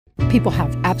People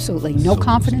have absolutely no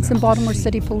confidence in Baltimore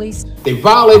City Police. They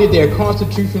violated their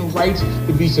constitutional rights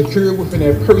to be secure within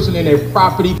their person and their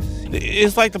property.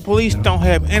 It's like the police don't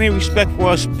have any respect for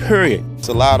us, period. It's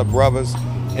a lot of brothers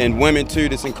and women, too,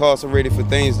 that's incarcerated for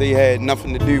things they had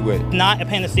nothing to do with. Not a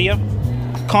panacea.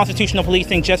 Constitutional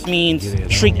policing just means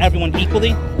treat everyone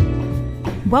equally.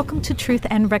 Welcome to Truth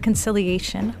and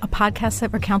Reconciliation, a podcast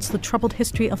that recounts the troubled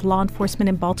history of law enforcement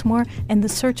in Baltimore and the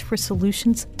search for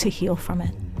solutions to heal from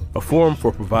it. A forum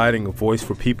for providing a voice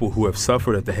for people who have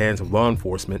suffered at the hands of law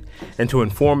enforcement and to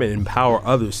inform and empower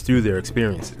others through their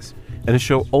experiences. And a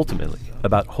show ultimately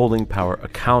about holding power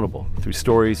accountable through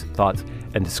stories, thoughts,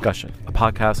 and discussion. A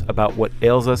podcast about what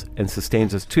ails us and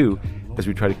sustains us too as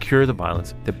we try to cure the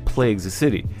violence that plagues the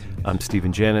city. I'm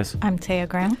Stephen Janis. I'm Taya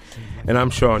Graham. And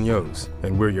I'm Sean Yos,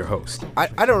 and we're your hosts. I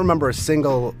don't remember a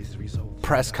single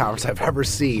press conference I've ever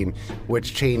seen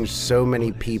which changed so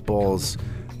many people's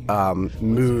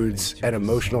moods and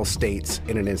emotional states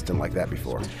in an instant like that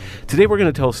before. Today we're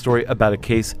going to tell a story about a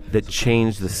case that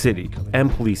changed the city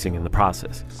and policing in the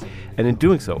process. And in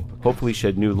doing so, hopefully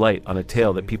shed new light on a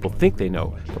tale that people think they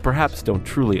know, but perhaps don't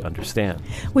truly understand.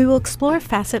 We will explore a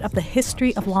facet of the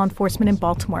history of law enforcement in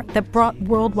Baltimore that brought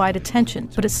worldwide attention,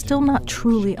 but is still not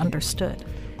truly understood.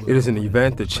 It is an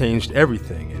event that changed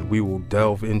everything, and we will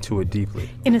delve into it deeply.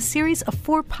 In a series of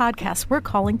 4 podcasts we're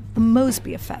calling The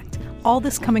Mosby Effect. All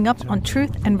this coming up on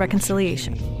Truth and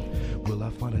Reconciliation. Will I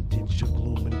find a ditch of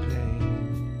gloom and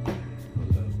pain? For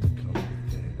love to come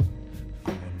within.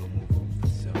 Find no more room for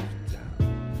self-doubt.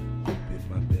 Up in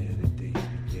my bed and days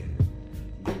begin.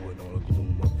 Knowing all the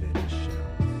gloom of it is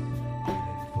shouts.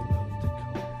 Waiting for love to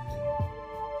come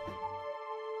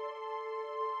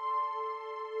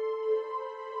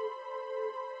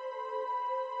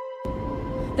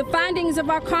within. The findings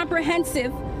of our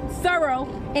comprehensive, thorough,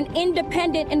 and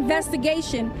independent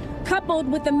investigation,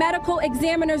 coupled with the medical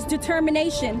examiner's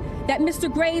determination that Mr.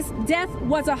 Gray's death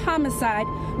was a homicide,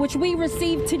 which we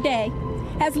received today,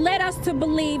 has led us to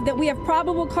believe that we have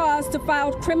probable cause to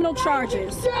file criminal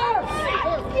charges.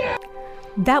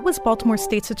 That was Baltimore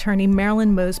State's Attorney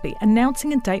Marilyn Mosby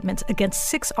announcing indictments against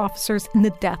 6 officers in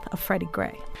the death of Freddie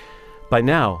Gray. By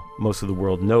now, most of the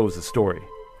world knows the story.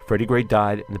 Freddie Gray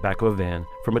died in the back of a van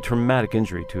from a traumatic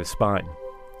injury to his spine.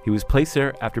 He was placed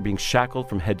there after being shackled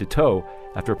from head to toe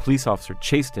after a police officer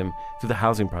chased him through the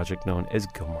housing project known as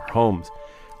Gilmore Homes.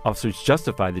 Officers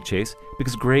justified the chase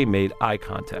because Gray made eye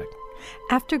contact.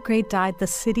 After Gray died, the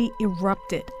city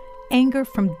erupted. Anger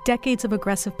from decades of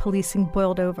aggressive policing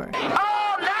boiled over. All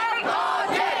night, all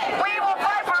day, we will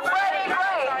fight for Freddie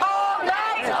Gray. All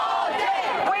night, all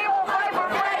day, we will fight for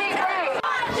Freddie Gray.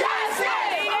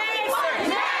 Justice! What we want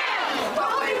now!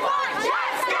 What we want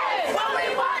justice! What we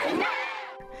want now!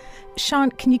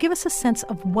 Sean, can you give us a sense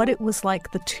of what it was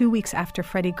like the 2 weeks after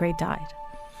Freddie Gray died?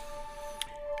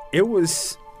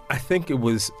 I think it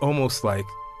was almost like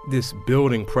this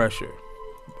building pressure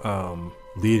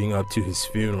leading up to his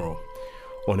funeral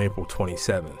on April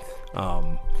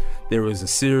 27th. There was a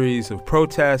series of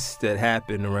protests that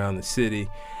happened around the city,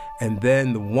 and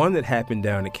then the one that happened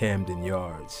down at Camden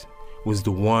Yards was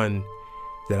the one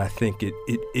that I think it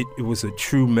was a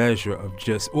true measure of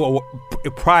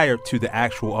prior to the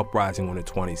actual uprising on the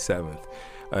 27th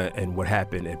and what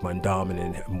happened at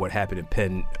Mondawmin and what happened in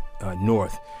Penn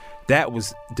North. That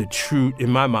was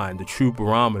in my mind, the true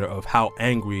barometer of how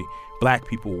angry black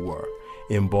people were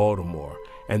in Baltimore.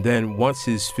 And then once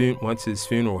his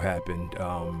funeral happened,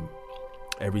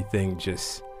 everything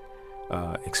just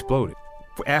exploded.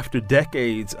 After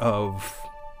decades of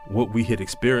what we had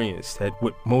experienced,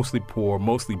 what mostly poor,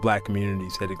 mostly black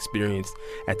communities had experienced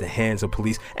at the hands of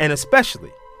police, and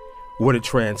especially what had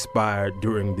transpired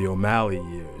during the O'Malley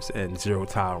years and zero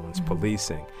tolerance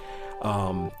policing.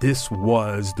 This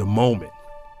was the moment.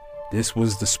 This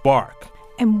was the spark.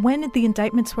 And when the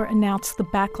indictments were announced, the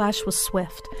backlash was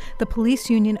swift. The police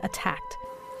union attacked.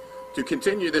 To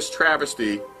continue this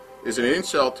travesty is an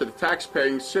insult to the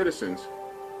taxpaying citizens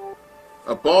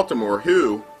of Baltimore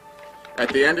who, at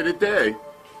the end of the day,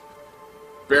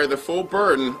 bear the full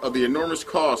burden of the enormous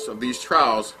costs of these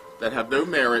trials that have no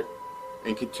merit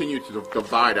and continue to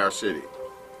divide our city.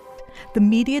 The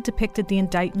media depicted the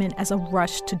indictment as a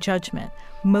rush to judgment.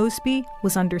 Mosby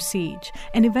was under siege,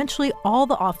 and eventually all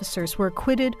the officers were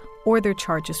acquitted or their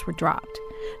charges were dropped.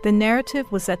 The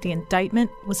narrative was that the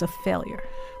indictment was a failure.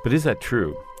 But is that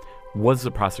true? Was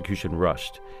the prosecution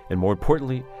rushed? And more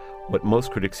importantly, what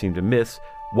most critics seem to miss,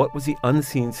 what was the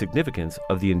unseen significance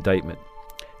of the indictment?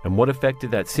 And what effect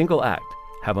did that single act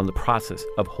have on the process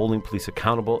of holding police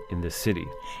accountable in this city?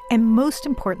 And most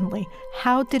importantly,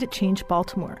 how did it change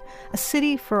Baltimore, a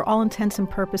city for all intents and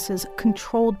purposes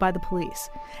controlled by the police?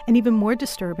 And even more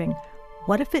disturbing,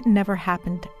 what if it never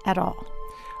happened at all?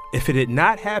 If it had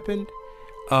not happened,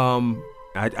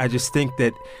 I just think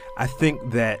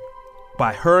that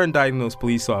by her indicting those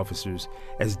police officers,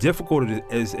 as difficult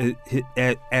as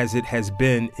it has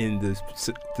been in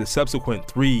the subsequent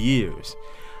 3 years,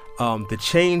 the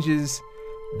changes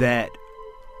that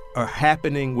are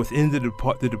happening within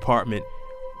the department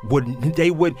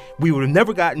we would have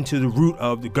never gotten to the root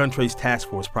of the gun trace task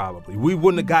force. Probably we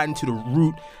wouldn't have gotten to the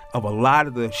root of a lot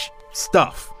of the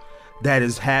stuff that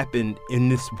has happened in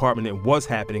this department and was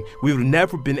happening. We would have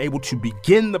never been able to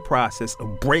begin the process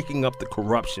of breaking up the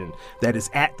corruption that is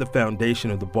at the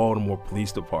foundation of the Baltimore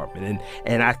Police Department.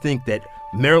 And I think that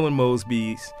Marilyn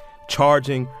Mosby's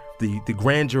charging the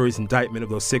grand jury's indictment of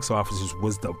those 6 officers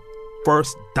was the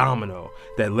first domino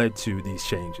that led to these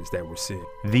changes that we're seeing.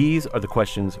 These are the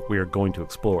questions we are going to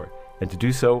explore. And to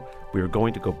do so, we are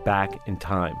going to go back in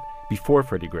time, before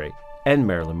Freddie Gray and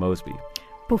Marilyn Mosby.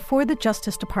 Before the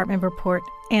Justice Department report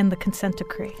and the consent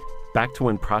decree. Back to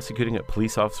when prosecuting a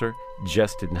police officer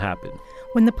just didn't happen.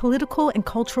 When the political and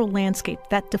cultural landscape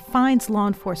that defines law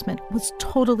enforcement was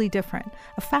totally different,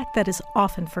 a fact that is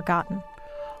often forgotten.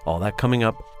 All that coming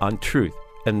up on Truth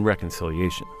and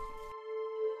Reconciliation.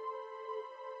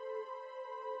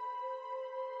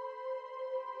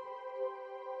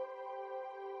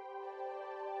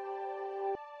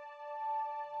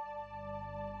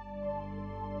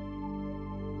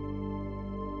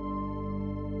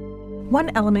 One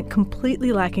element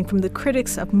completely lacking from the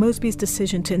critics of Mosby's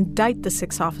decision to indict the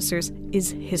 6 officers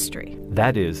is history.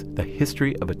 That is, the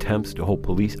history of attempts to hold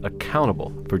police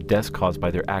accountable for deaths caused by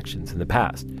their actions in the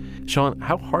past. Sean,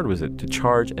 how hard was it to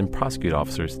charge and prosecute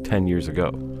officers 10 years ago?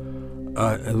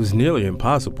 It was nearly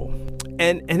impossible.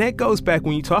 And that goes back,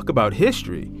 when you talk about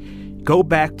history, go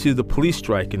back to the police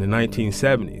strike in the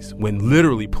 1970s, when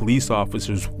literally police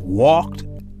officers walked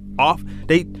off.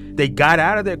 They got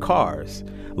out of their cars,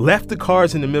 left the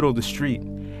cars in the middle of the street,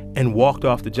 and walked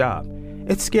off the job.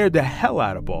 It scared the hell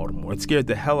out of Baltimore. It scared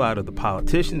the hell out of the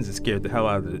politicians. It scared the hell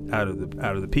out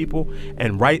of the people.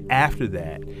 And right after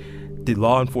that, the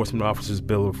Law Enforcement Officers'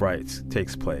 Bill of Rights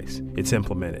takes place. It's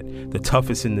implemented. The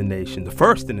toughest in the nation, the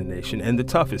first in the nation, and the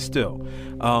toughest still.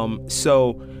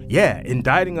 So,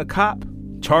 indicting a cop,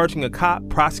 charging a cop,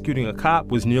 prosecuting a cop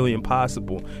was nearly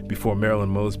impossible before Marilyn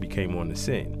Mosby came on the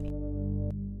scene.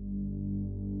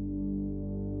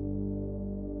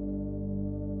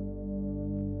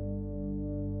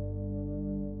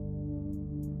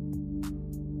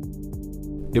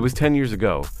 It was 10 years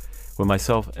ago when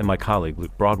myself and my colleague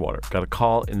Luke Broadwater got a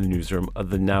call in the newsroom of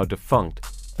the now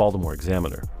defunct Baltimore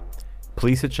Examiner.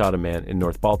 Police had shot a man in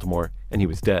North Baltimore and he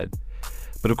was dead.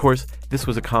 But of course, this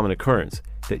was a common occurrence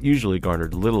that usually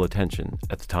garnered little attention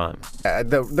at the time.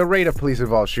 The rate of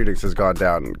police-involved shootings has gone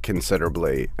down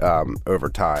considerably over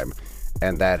time,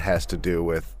 and that has to do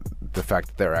with the fact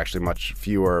that there are actually much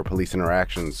fewer police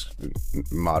interactions in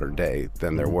modern day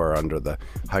than there were under the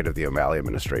height of the O'Malley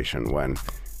administration, when,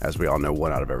 as we all know,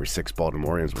 1 out of every 6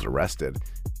 Baltimoreans was arrested.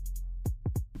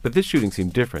 But this shooting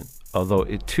seemed different, although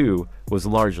it too was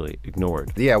largely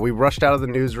ignored. Yeah, we rushed out of the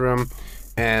newsroom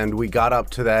and we got up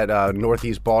to that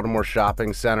Northeast Baltimore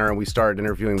shopping center and we started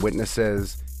interviewing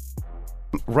witnesses.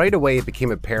 Right away, it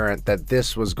became apparent that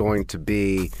this was going to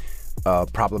be a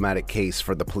problematic case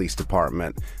for the police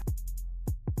department.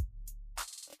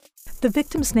 The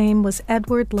victim's name was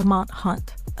Edward Lamont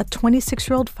Hunt, a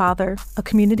 26-year-old father, a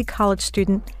community college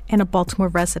student, and a Baltimore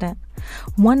resident.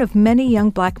 One of many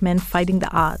young black men fighting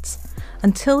the odds,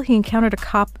 until he encountered a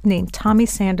cop named Tommy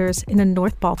Sanders in a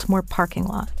North Baltimore parking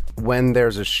lot. When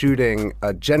there's a shooting,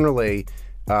 generally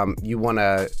you want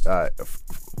to,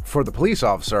 for the police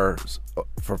officers,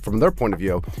 from their point of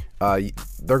view,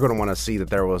 they're going to want to see that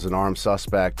there was an armed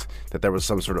suspect, that there was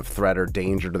some sort of threat or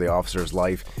danger to the officer's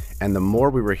life. And the more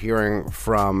we were hearing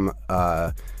from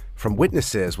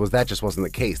witnesses was that just wasn't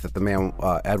the case, that the man,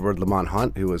 Edward Lamont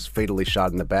Hunt, who was fatally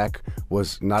shot in the back,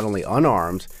 was not only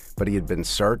unarmed, but he had been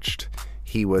searched.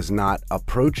 He was not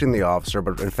approaching the officer,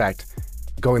 but in fact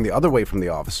going the other way from the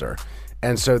officer.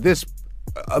 And so this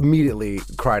immediately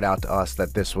cried out to us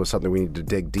that this was something we needed to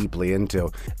dig deeply into.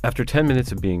 After 10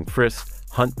 minutes of being frisked,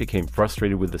 Hunt became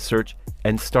frustrated with the search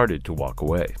and started to walk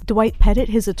away. Dwight Pettit,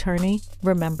 his attorney,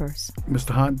 remembers. Mr.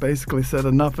 Hunt basically said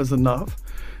enough is enough,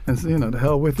 and to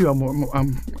hell with you,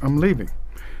 I'm leaving,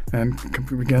 and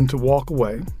began to walk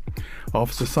away.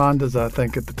 Officer Saunders, I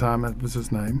think at the time that was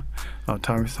his name,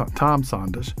 Tom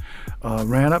Saunders,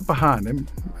 ran up behind him.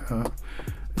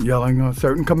 yelling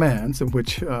certain commands,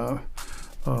 which were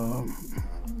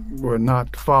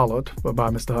not followed by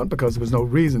Mr. Hunt because there was no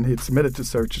reason. He had submitted to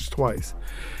searches twice.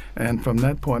 And from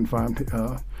that point in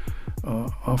time,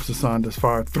 Officer Saunders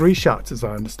fired 3 shots, as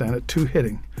I understand it, 2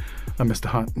 hitting Mr.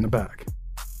 Hunt in the back.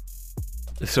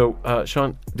 So,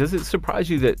 Sean, does it surprise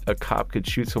you that a cop could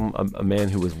shoot a man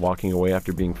who was walking away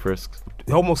after being frisked?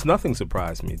 Almost nothing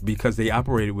surprised me because they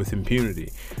operated with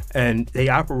impunity. And they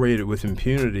operated with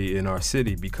impunity in our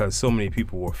city because so many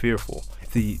people were fearful.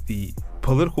 The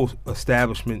political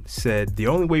establishment said the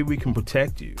only way we can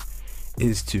protect you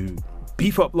is to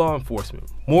beef up law enforcement,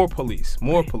 more police,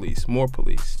 more police, more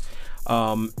police.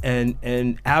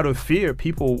 And out of fear,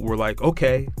 people were like,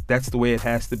 okay, that's the way it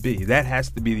has to be. That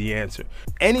has to be the answer.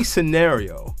 Any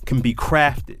scenario can be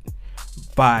crafted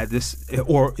by this,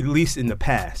 or at least in the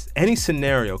past, any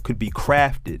scenario could be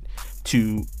crafted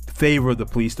to favor the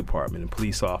police department and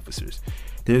police officers.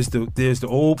 There's the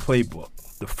old playbook,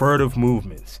 the furtive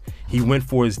movements. He went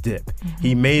for his dip. Mm-hmm.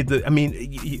 He made the. I mean,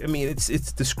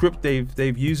 it's the script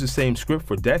they've used the same script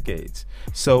for decades.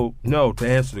 So no, to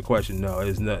answer the question, no,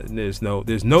 there's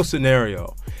no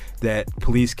scenario that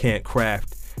police can't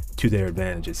craft to their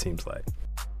advantage. It seems like.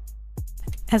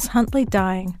 As Hunt lay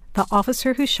dying, the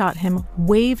officer who shot him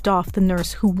waved off the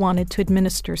nurse who wanted to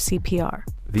administer CPR.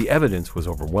 The evidence was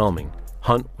overwhelming.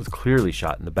 Hunt was clearly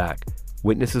shot in the back.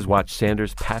 Witnesses watched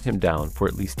Sanders pat him down for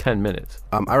at least 10 minutes.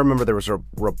 I remember there was a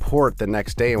report the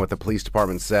next day in what the police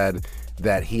department said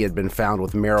that he had been found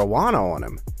with marijuana on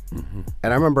him. Mm-hmm.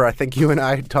 And I remember, I think you and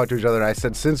I talked to each other, and I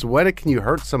said, since when can you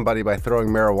hurt somebody by throwing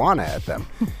marijuana at them?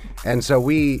 And so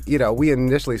we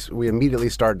immediately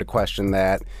started to question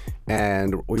that,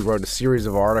 and we wrote a series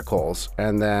of articles.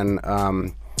 And then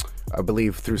I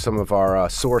believe through some of our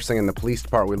sourcing in the police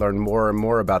department, we learned more and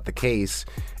more about the case.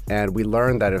 And we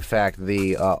learned that, in fact,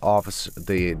 the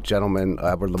gentleman,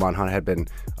 Edward Lamont Hunt, had been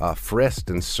frisked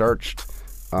and searched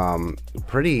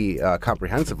pretty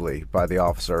comprehensively by the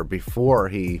officer before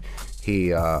he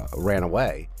ran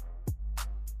away.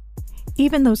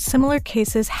 Even though similar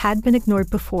cases had been ignored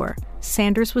before,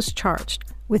 Sanders was charged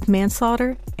with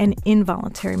manslaughter and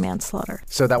involuntary manslaughter.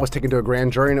 So that was taken to a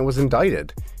grand jury and it was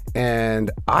indicted.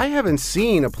 And I haven't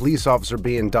seen a police officer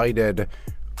be indicted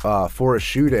for a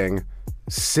shooting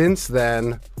since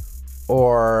then,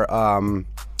 or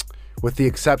with the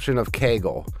exception of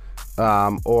Cagle,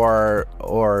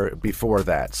 or before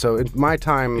that. So in my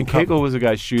time, and Cagle was the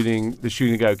guy the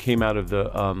shooting guy who came out of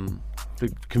the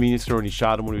convenience store and he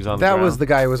shot him when he was on the ground. That was the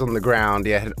guy who was on the ground.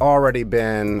 Yeah, had already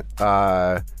been,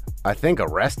 I think,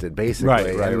 arrested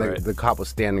basically. Right. The cop was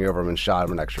standing over him and shot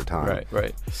him an extra time.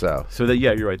 Right. So that,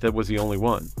 yeah, you're right. That was the only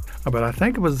one. But I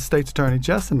think it was the state's attorney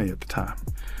Jessamy at the time.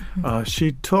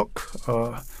 She took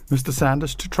Mr.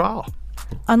 Sanders to trial.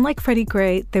 Unlike Freddie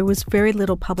Gray, there was very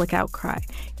little public outcry,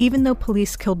 even though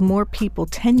police killed more people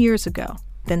 10 years ago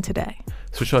than today.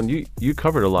 So, Sean, you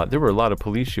covered a lot. There were a lot of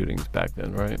police shootings back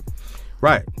then, right?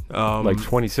 Right. Like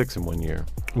 26 in 1 year.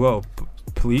 Well,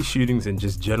 police shootings and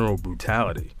just general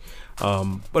brutality.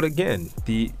 But again,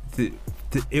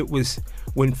 it was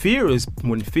when fear is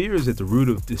at the root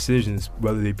of decisions,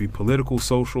 whether they be political,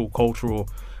 social, cultural.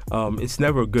 It's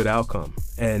never a good outcome,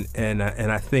 and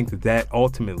I think that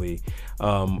ultimately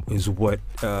is what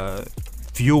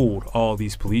fueled all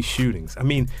these police shootings. I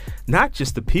mean, not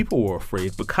just the people were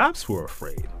afraid, but cops were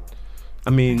afraid.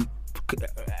 I mean,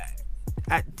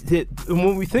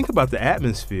 when we think about the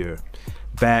atmosphere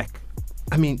back,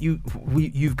 I mean,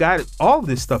 you've got it. All of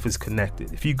this stuff is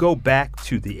connected. If you go back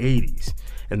to the 80s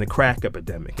and the crack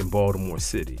epidemic in Baltimore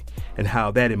City and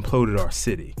how that imploded our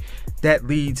city, that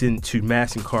leads into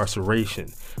mass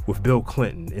incarceration with Bill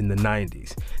Clinton in the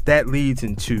 90s. That leads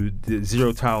into the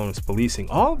zero tolerance policing.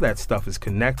 All of that stuff is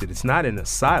connected. It's not in a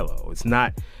silo. It's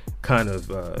not kind of,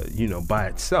 by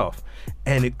itself.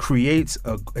 And it creates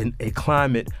a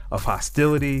climate of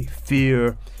hostility,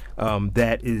 fear,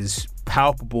 that is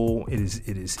palpable. It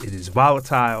is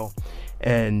volatile,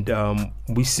 and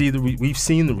we've seen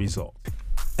the result.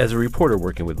 As a reporter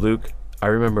working with Luke, I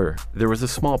remember there was a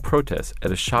small protest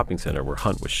at a shopping center where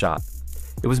Hunt was shot.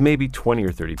 It was maybe 20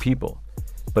 or 30 people,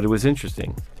 but it was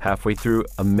interesting. Halfway through,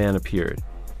 a man appeared.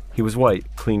 He was white,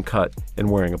 clean cut,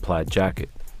 and wearing a plaid jacket.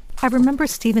 I remember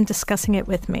Stephen discussing it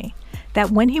with me,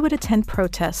 that when he would attend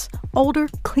protests, older,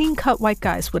 clean-cut white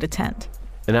guys would attend.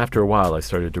 And after a while, I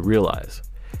started to realize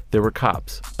there were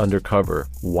cops undercover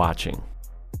watching.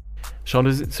 Sean,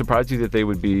 does it surprise you that they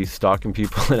would be stalking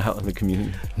people out in the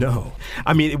community? No.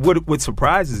 I mean, what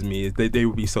surprises me is that they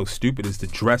would be so stupid as to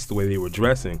dress the way they were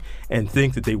dressing and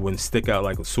think that they wouldn't stick out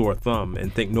like a sore thumb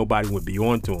and think nobody would be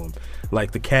onto them,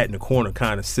 like the cat in the corner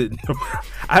kind of sitting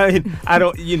around. I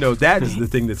don't, that is the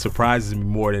thing that surprises me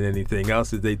more than anything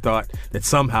else, is they thought that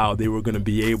somehow they were going to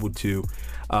be able to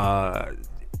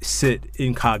sit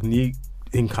incognito.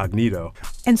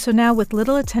 And so now, with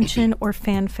little attention or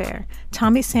fanfare,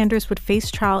 Tommy Sanders would face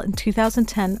trial in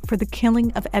 2010 for the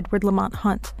killing of Edward Lamont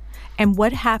Hunt. And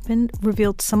what happened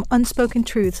revealed some unspoken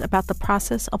truths about the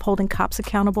process of holding cops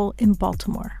accountable in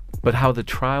Baltimore. But how the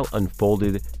trial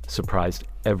unfolded surprised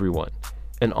everyone,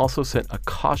 and also sent a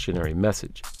cautionary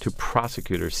message to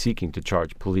prosecutors seeking to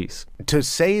charge police. To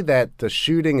say that the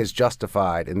shooting is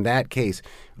justified in that case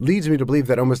leads me to believe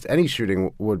that almost any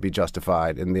shooting would be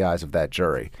justified in the eyes of that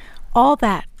jury. All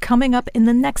that coming up in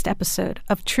the next episode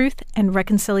of Truth and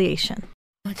Reconciliation.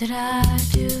 What did I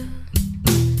do?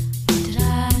 What did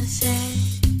I say?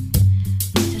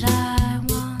 What did I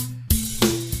want?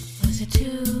 Was it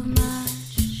too much?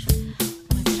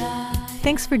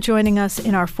 Thanks for joining us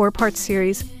in our 4-part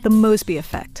series, The Mosby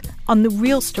Effect, on the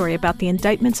real story about the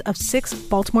indictments of 6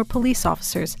 Baltimore police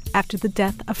officers after the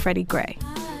death of Freddie Gray.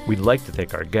 We'd like to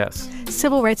thank our guests,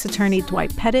 civil rights attorney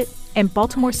Dwight Pettit and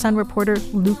Baltimore Sun reporter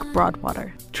Luke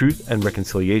Broadwater. Truth and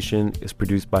Reconciliation is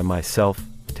produced by myself,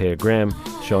 Taya Graham,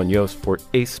 Sean Yost for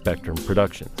Ace Spectrum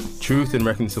Productions. Truth and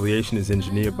Reconciliation is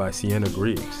engineered by Sienna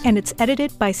Greaves. And it's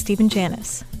edited by Stephen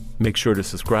Janis. Make sure to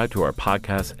subscribe to our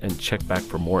podcast and check back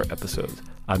for more episodes.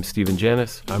 I'm Stephen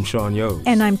Janis. I'm Sean Yost.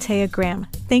 And I'm Taya Graham.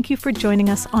 Thank you for joining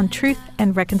us on Truth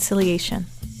and Reconciliation.